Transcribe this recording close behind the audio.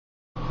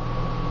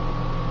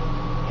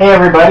Hey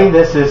everybody,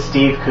 this is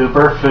Steve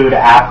Cooper, food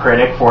app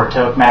critic for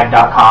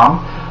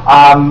TokeMag.com.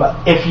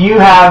 If you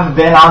have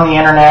been on the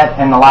internet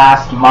in the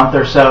last month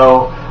or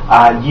so,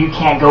 you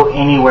can't go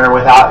anywhere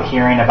without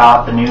hearing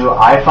about the new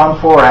iPhone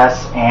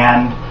 4S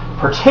and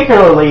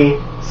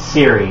particularly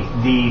Siri,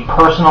 the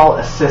personal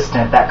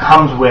assistant that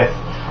comes with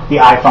the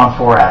iPhone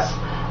 4S.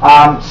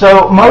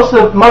 So most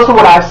of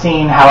what I've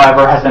seen,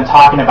 however, has been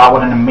talking about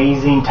what an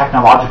amazing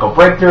technological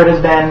breakthrough it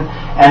has been,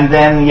 and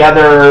then the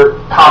other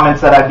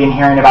comments that I've been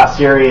hearing about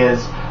Siri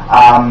is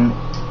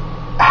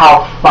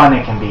how fun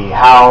it can be,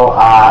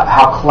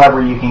 how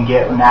clever you can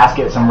get and ask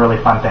it some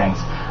really fun things.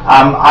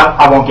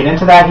 I won't get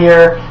into that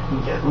here.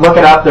 Look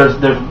it up. There's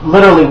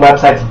literally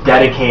websites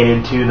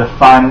dedicated to the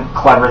fun,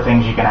 clever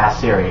things you can ask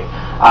Siri.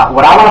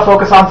 What I want to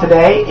focus on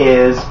today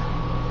is,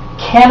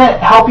 can it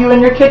help you in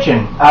your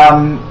kitchen?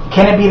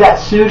 Can it be that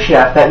sous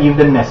chef that you've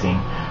been missing?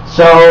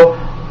 So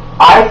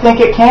I think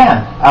it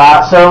can.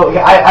 So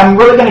I'm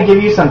really going to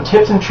give you some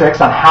tips and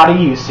tricks on how to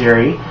use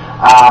Siri,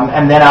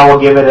 and then I will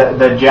give it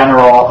the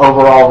general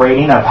overall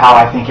rating of how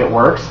I think it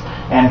works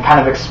and kind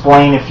of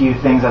explain a few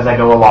things as I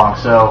go along.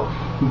 So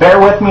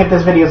bear with me if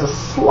this video is a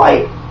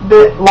slight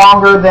bit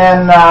longer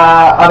than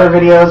other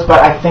videos, but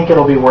I think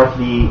it'll be worth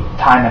the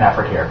time and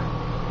effort here.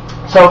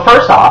 So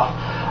first off,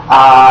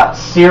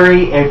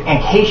 Siri,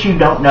 in case you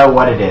don't know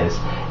what it is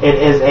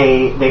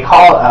they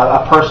call it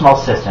a personal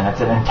assistant.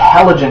 It's an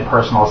intelligent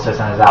personal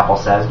assistant, as Apple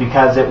says,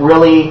 because it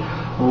really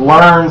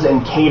learns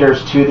and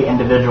caters to the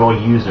individual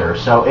user.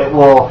 So it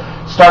will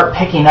start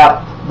picking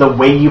up the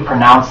way you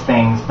pronounce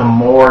things the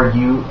more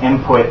you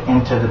input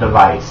into the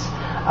device.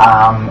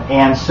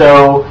 And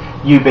so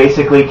you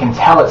basically can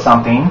tell it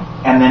something,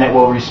 and then it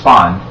will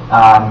respond.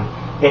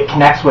 It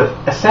connects with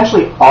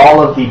essentially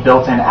all of the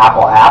built-in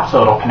Apple apps,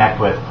 so it'll connect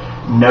with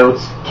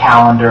notes,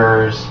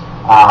 calendars,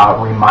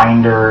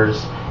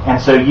 reminders, and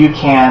so you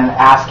can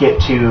ask it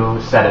to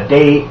set a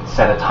date,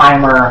 set a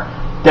timer,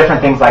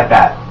 different things like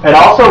that. It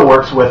also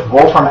works with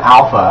Wolfram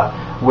Alpha,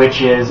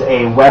 which is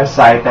a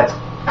website that's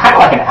kind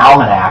of like an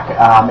almanac.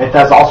 It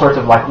does all sorts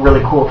of like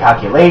really cool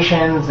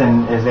calculations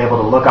and is able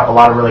to look up a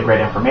lot of really great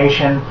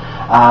information.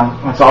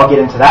 And so I'll get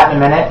into that in a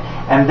minute.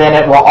 And then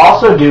it will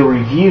also do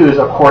reviews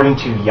according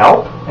to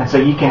Yelp, and so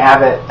you can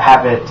have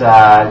it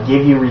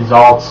give you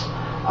results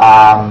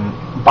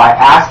by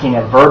asking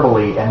it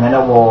verbally, and then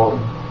it will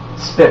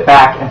spit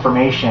back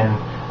information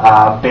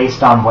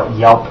based on what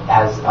Yelp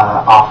has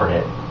offered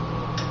it.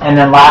 And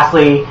then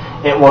lastly,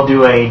 it will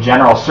do a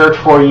general search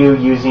for you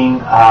using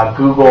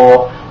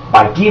Google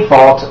by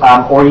default,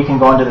 or you can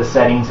go into the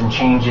settings and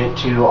change it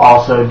to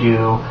also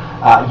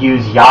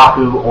use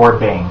Yahoo or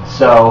Bing.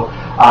 So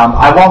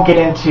I won't get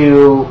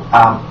into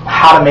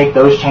how to make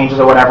those changes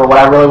or whatever. What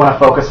I really want to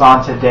focus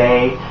on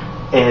today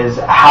is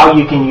how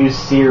you can use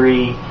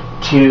Siri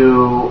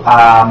to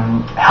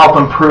help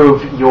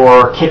improve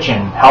your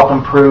kitchen, help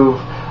improve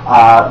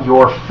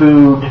your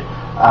food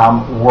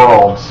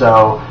world.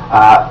 So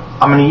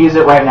I'm going to use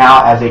it right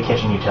now as a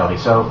kitchen utility.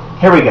 So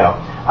here we go.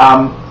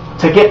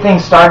 To get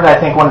things started, I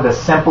think one of the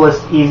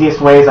simplest,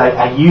 easiest ways,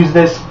 I used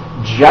this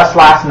just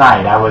last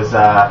night. I was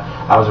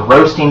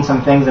roasting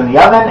some things in the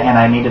oven and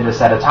I needed to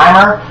set a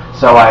timer.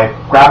 So I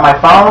grabbed my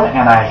phone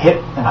and I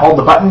hit and hold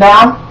the button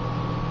down,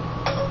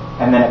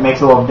 and then it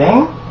makes a little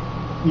ding.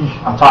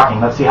 I'm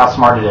talking. Let's see how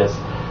smart it is.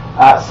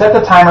 Set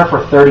the timer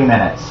for 30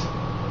 minutes.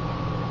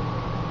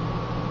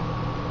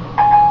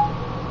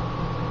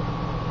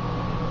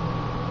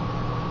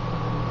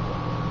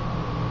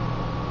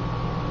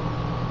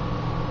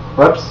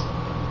 Whoops.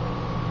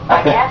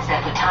 I can't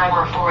set the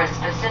timer for a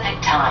specific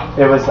time.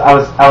 I was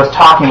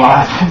talking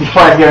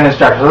before I was giving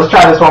instructions. Let's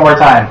try this one more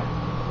time.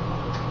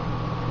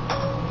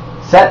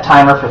 Set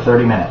timer for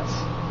 30 minutes.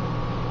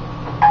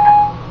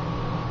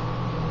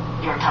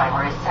 Your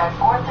timer is set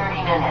for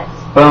 30 minutes.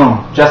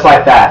 Boom, just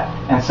like that.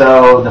 And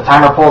so the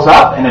timer pulls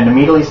up and it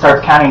immediately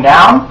starts counting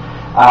down.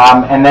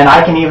 And then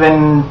I can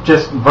even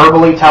just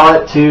verbally tell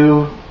it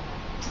to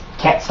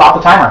stop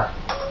the timer.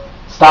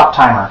 Stop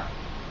timer.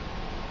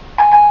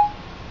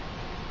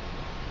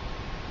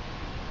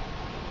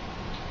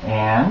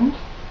 And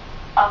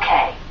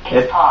okay,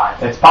 it's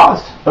paused. It's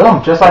paused.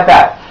 Boom, just like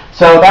that.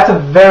 So that's a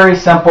very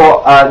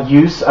simple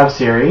use of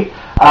Siri,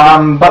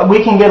 but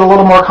we can get a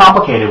little more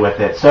complicated with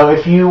it. So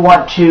if you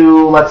want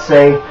to, let's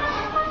say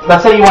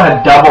you want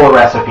to double a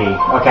recipe,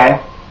 okay?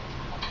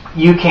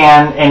 You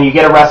can, and you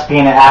get a recipe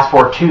and it asks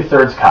for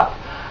 2/3 cup.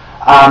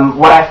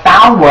 What I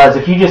found was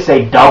if you just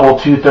say double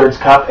 2/3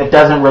 cup, it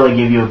doesn't really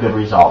give you a good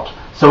result.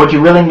 So what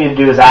you really need to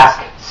do is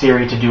ask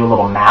Siri to do a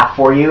little math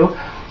for you.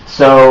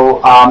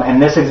 So in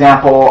this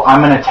example,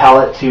 I'm going to tell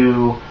it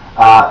to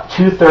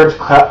 2/3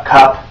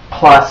 cup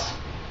plus,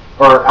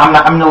 or I'm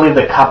going to leave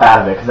the cup out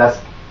of it because that's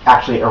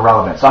actually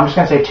irrelevant. So I'm just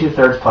going to say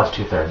 2/3 plus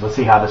 2/3. Let's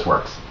see how this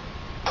works.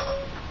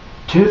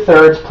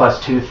 2/3 plus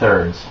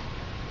 2/3.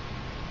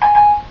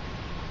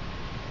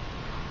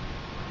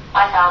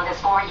 I found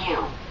this for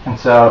you. And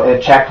so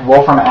it checked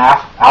Wolfram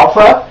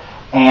Alpha,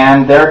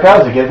 and there it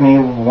goes. It gives me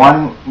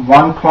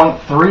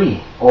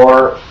 1.3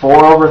 or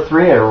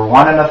 4/3 or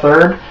 1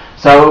 1/3.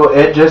 So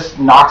it just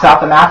knocks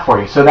out the math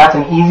for you. So that's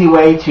an easy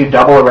way to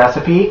double a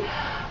recipe.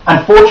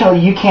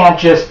 Unfortunately, you can't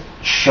just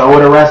show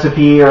it a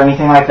recipe or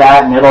anything like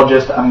that and it'll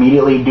just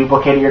immediately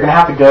duplicate it. You're going to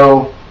have to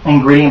go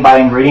ingredient by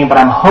ingredient, but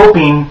I'm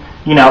hoping,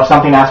 if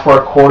something asks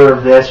for a quarter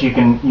of this, you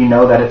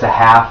know that it's a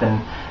half and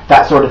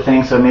that sort of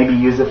thing, so maybe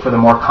use it for the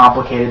more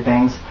complicated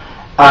things.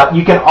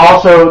 You can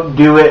also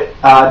do it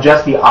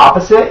just the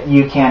opposite.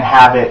 You can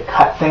have it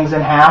cut things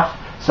in half,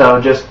 so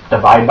just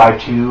divide by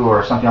 2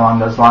 or something along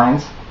those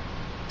lines.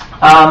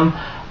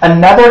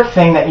 Another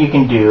thing that you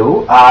can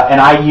do, and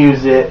I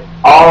use it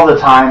all the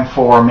time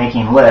for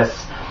making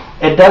lists,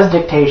 it does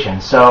dictation.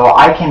 So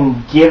I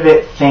can give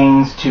it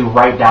things to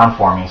write down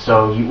for me.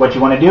 So what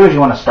you want to do is you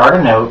want to start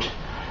a note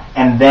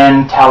and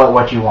then tell it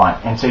what you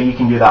want. And so you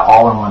can do that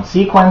all in one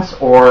sequence,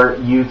 or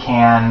you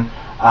can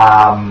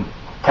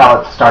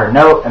tell it to start a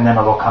note and then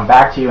it will come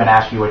back to you and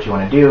ask you what you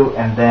want to do,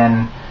 and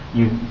then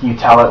you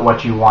tell it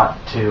what you want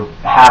to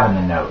have in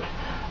the note.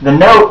 The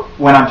note,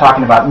 when I'm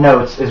talking about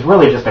notes, is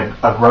really just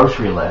a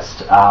grocery list.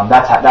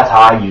 That's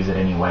how I use it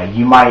anyway.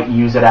 You might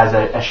use it as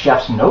a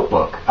chef's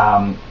notebook.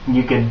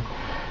 You could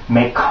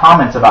make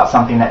comments about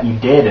something that you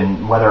did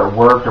and whether it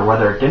worked or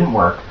whether it didn't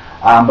work.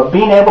 But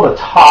being able to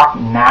talk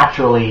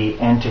naturally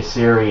into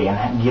Siri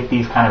and get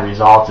these kind of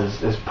results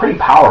is pretty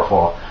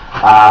powerful.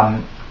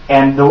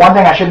 And the one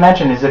thing I should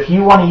mention is if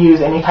you want to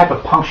use any type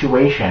of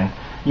punctuation,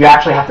 you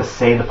actually have to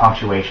say the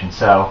punctuation.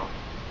 So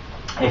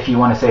if you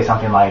want to say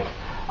something like,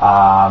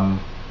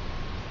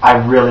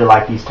 I really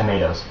like these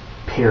tomatoes,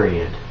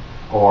 period.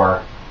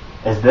 Or,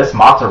 is this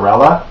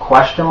mozzarella, ?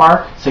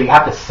 So you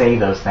have to say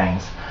those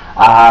things.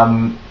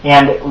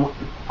 And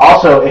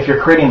also, if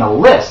you're creating a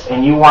list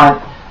and you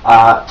want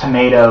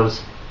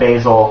tomatoes,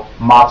 basil,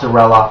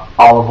 mozzarella,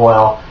 olive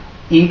oil,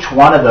 each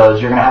one of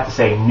those you're going to have to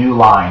say new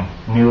line,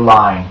 new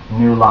line,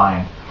 new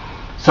line.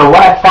 So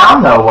what I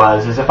found though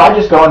is if I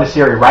just go into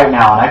Siri right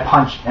now and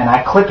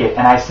I click it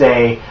and I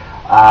say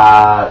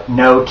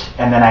note,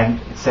 and then I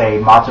say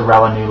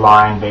mozzarella new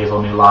line,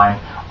 basil new line,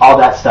 all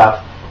that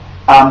stuff,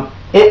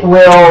 it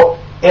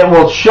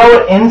will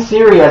show it in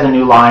Siri as a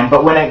new line,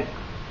 but when it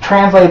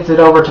translates it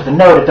over to the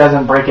note, it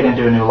doesn't break it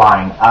into a new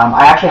line.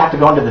 I actually have to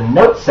go into the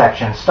note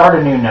section, start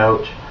a new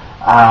note,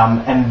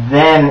 and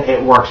then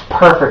it works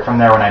perfect from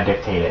there when I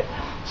dictate it.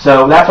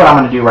 So that's what I'm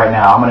going to do right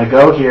now. I'm going to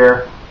go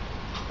here.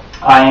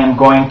 I am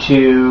going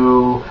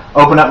to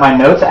open up my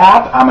Notes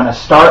app. I'm going to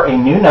start a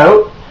new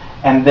note.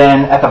 And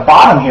then at the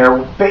bottom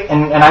here,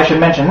 and I should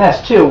mention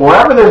this too,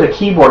 wherever there's a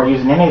keyboard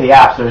using any of the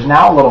apps, there's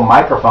now a little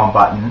microphone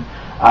button.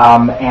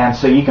 And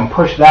so you can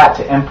push that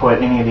to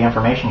input any of the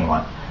information you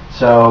want.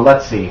 So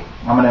let's see.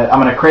 I'm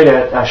gonna create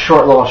a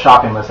short little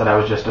shopping list that I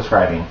was just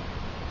describing.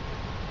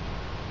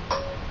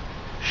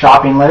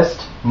 Shopping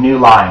list, new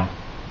line.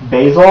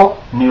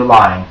 Basil, new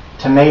line.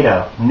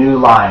 Tomato, new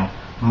line.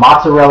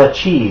 Mozzarella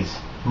cheese,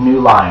 new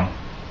line.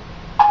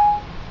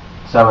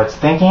 So it's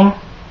thinking.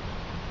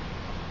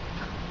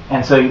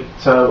 And so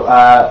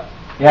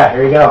yeah,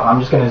 here you go. I'm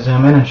just going to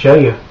zoom in and show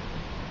you.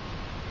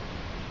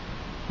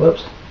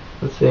 Whoops.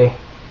 Let's see.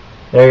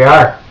 There you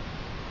are.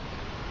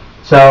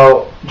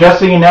 So just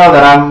so you know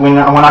that when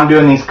I'm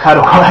doing these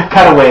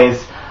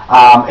cutaways,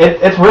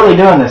 it's really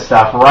doing this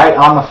stuff right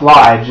on the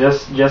fly,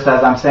 just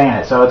as I'm saying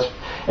it. So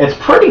it's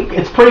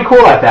pretty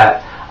cool like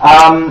that.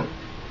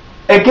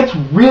 It gets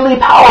really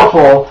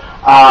powerful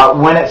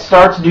when it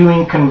starts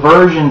doing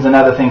conversions and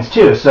other things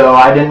too. So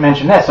I didn't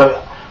mention this.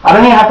 So I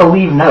don't even have to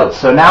leave notes.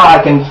 So now I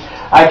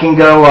can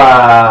go,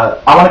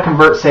 I want to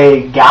convert,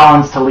 say,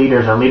 gallons to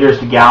liters or liters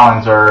to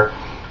gallons or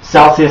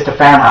Celsius to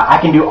Fahrenheit.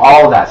 I can do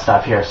all of that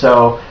stuff here.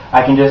 So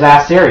I can just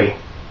ask Siri,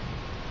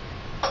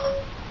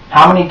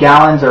 how many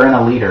gallons are in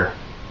a liter?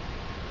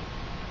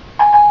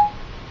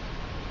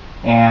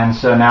 And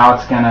so now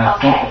it's going to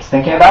it's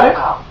thinking about it.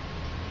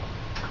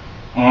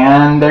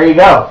 And there you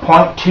go.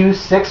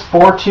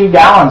 0.2642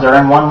 gallons are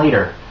in 1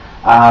 liter.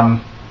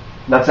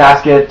 Let's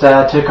ask it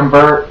to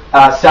convert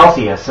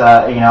Celsius.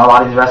 A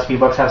lot of these recipe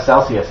books have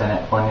Celsius in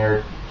it when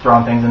you're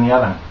throwing things in the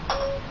oven.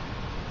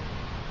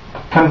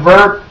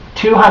 Convert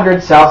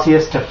 200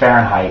 Celsius to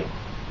Fahrenheit.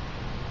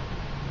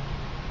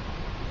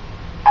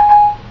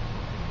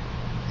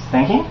 It's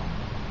thinking.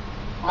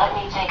 Let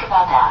me think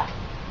about that.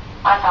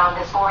 I found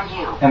this for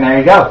you. And there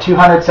you go.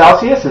 200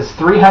 Celsius is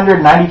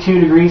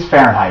 392 degrees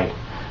Fahrenheit.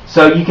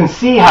 So you can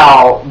see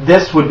how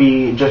this would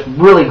be just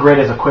really great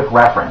as a quick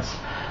reference.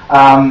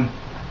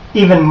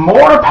 Even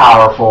more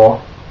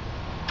powerful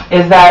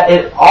is that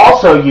it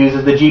also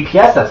uses the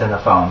GPS that's in the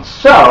phone.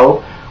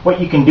 So what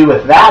you can do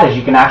with that is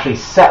you can actually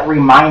set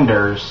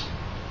reminders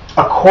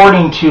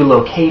according to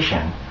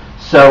location.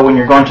 So when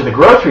you're going to the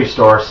grocery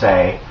store,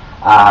 say,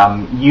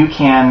 you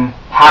can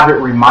have it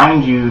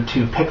remind you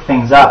to pick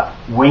things up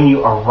when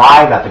you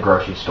arrive at the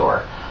grocery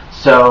store.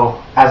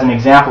 So as an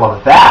example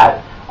of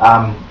that,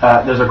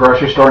 there's a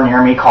grocery store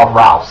near me called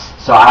Ralph's.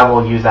 So I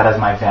will use that as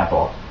my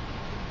example.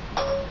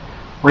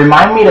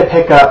 Remind me to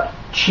pick up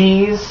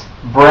cheese,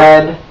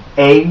 bread,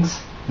 eggs,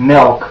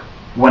 milk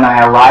when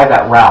I arrive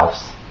at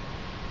Ralph's.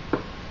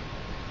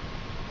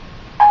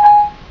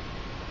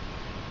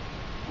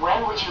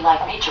 you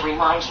like me to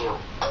remind you?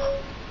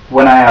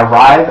 When I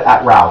arrive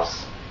at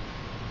Ralph's.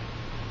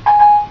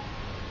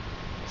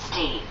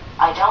 Steve,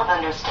 I don't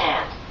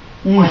understand.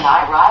 Yeesh. When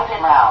I arrive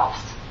at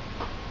Ralph's.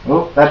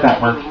 Oh, that didn't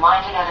Can work. be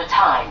reminded at a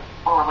time,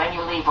 or when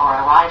you leave or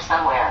arrive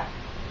somewhere.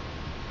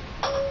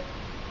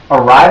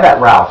 Arrive at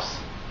Ralph's.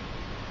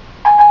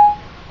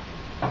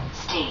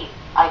 Steve,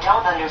 I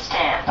don't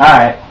understand. All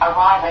right.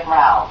 Arrive at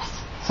Ralph's.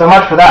 So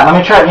much for that. Let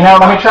me try.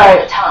 Let me try.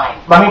 At a time,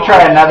 Let me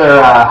try or another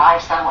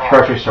arrive somewhere.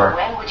 grocery store.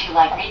 When would you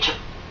like me to?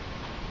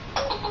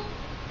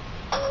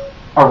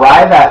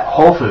 Arrive at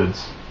Whole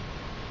Foods.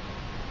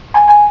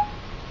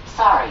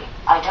 Sorry,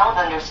 I don't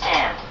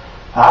understand.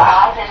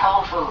 Ah. Arrive at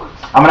Whole Foods.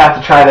 I'm gonna have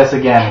to try this Can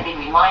again. be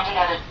reminded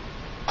at a.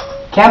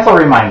 Cancel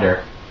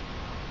reminder.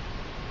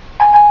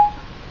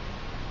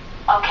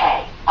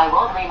 Okay, I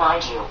won't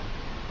remind you.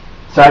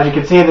 So as you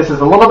can see, this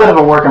is a little bit of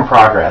a work in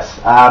progress.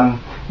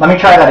 Let me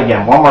try that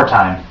again, one more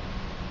time.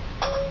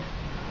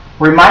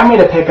 Remind me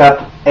to pick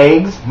up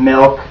eggs,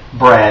 milk,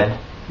 bread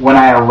when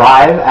I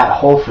arrive at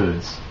Whole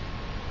Foods.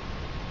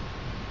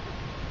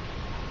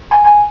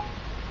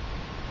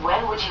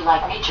 When would you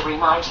like me to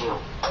remind you?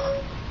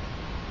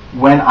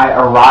 When I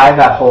arrive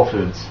at Whole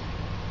Foods.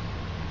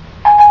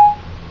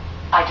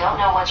 I don't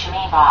know what you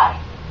mean by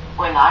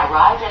when I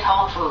arrive at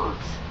Whole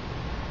Foods.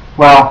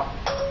 Well,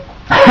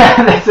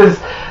 this is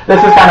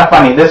kind of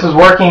funny. This was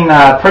working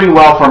pretty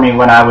well for me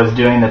when I was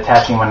doing the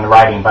testing when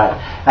writing, but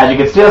as you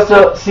can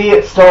still see,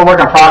 it's still a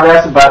work in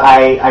progress. But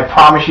I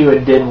promise you,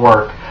 it did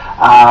work.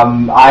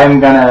 I'm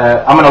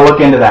gonna look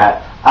into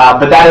that.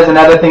 But that is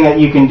another thing that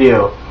you can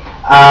do.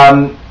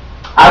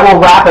 I will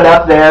wrap it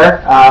up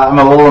there. I'm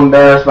a little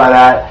embarrassed by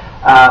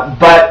that,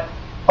 but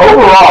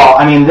overall,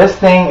 I mean, this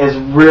thing is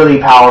really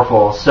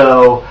powerful.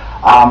 So.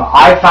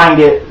 I find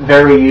it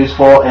very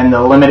useful in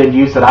the limited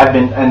use that I've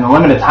been, in the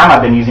limited time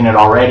I've been using it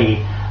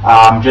already,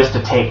 just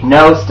to take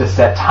notes, to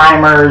set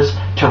timers,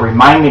 to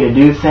remind me to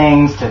do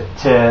things,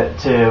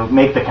 to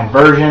make the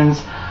conversions.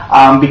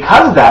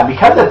 Because of that,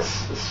 because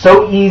it's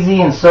so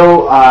easy and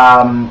so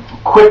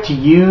quick to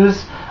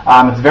use,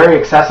 it's very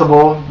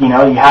accessible. You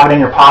know, you have it in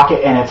your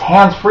pocket, and it's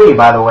hands-free,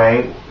 by the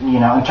way. You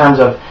know, in terms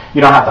of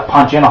you don't have to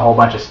punch in a whole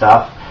bunch of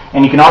stuff,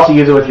 and you can also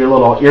use it with your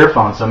little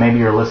earphones. So maybe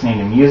you're listening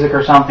to music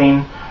or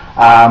something.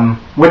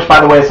 Which, by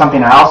the way, is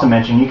something I also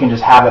mentioned. You can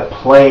just have it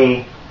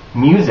play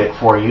music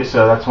for you.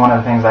 So that's one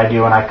of the things I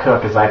do when I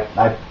cook is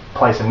I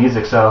play some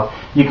music. So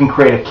you can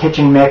create a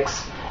kitchen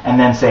mix and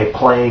then say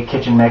play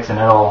kitchen mix, and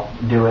it'll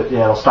do it.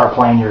 It'll start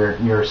playing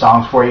your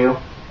songs for you.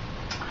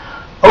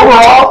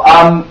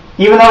 Overall,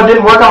 even though it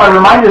didn't work on my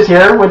reminders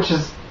here, which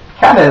is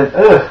kind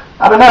of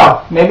I don't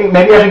know. Maybe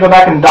I should go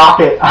back and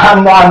dock it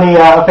on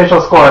the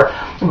official score.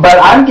 But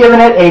I'm giving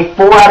it a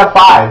 4 out of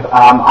 5.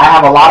 I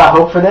have a lot of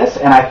hope for this,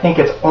 and I think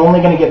it's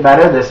only going to get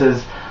better. This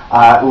is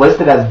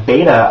listed as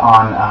beta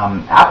on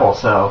Apple,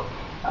 so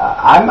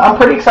I'm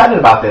pretty excited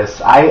about this.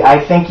 I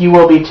think you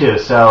will be too.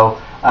 So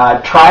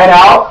try it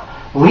out.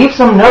 Leave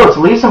some notes.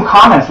 Leave some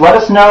comments. Let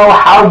us know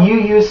how you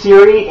use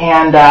Siri,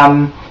 and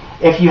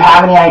if you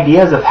have any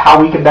ideas of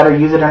how we could better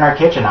use it in our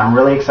kitchen. I'm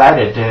really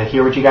excited to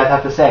hear what you guys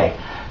have to say.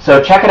 So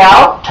check it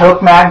out,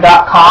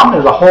 tokemag.com.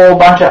 There's a whole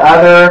bunch of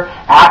other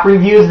app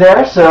reviews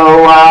there,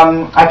 so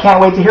I can't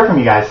wait to hear from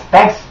you guys.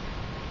 Thanks.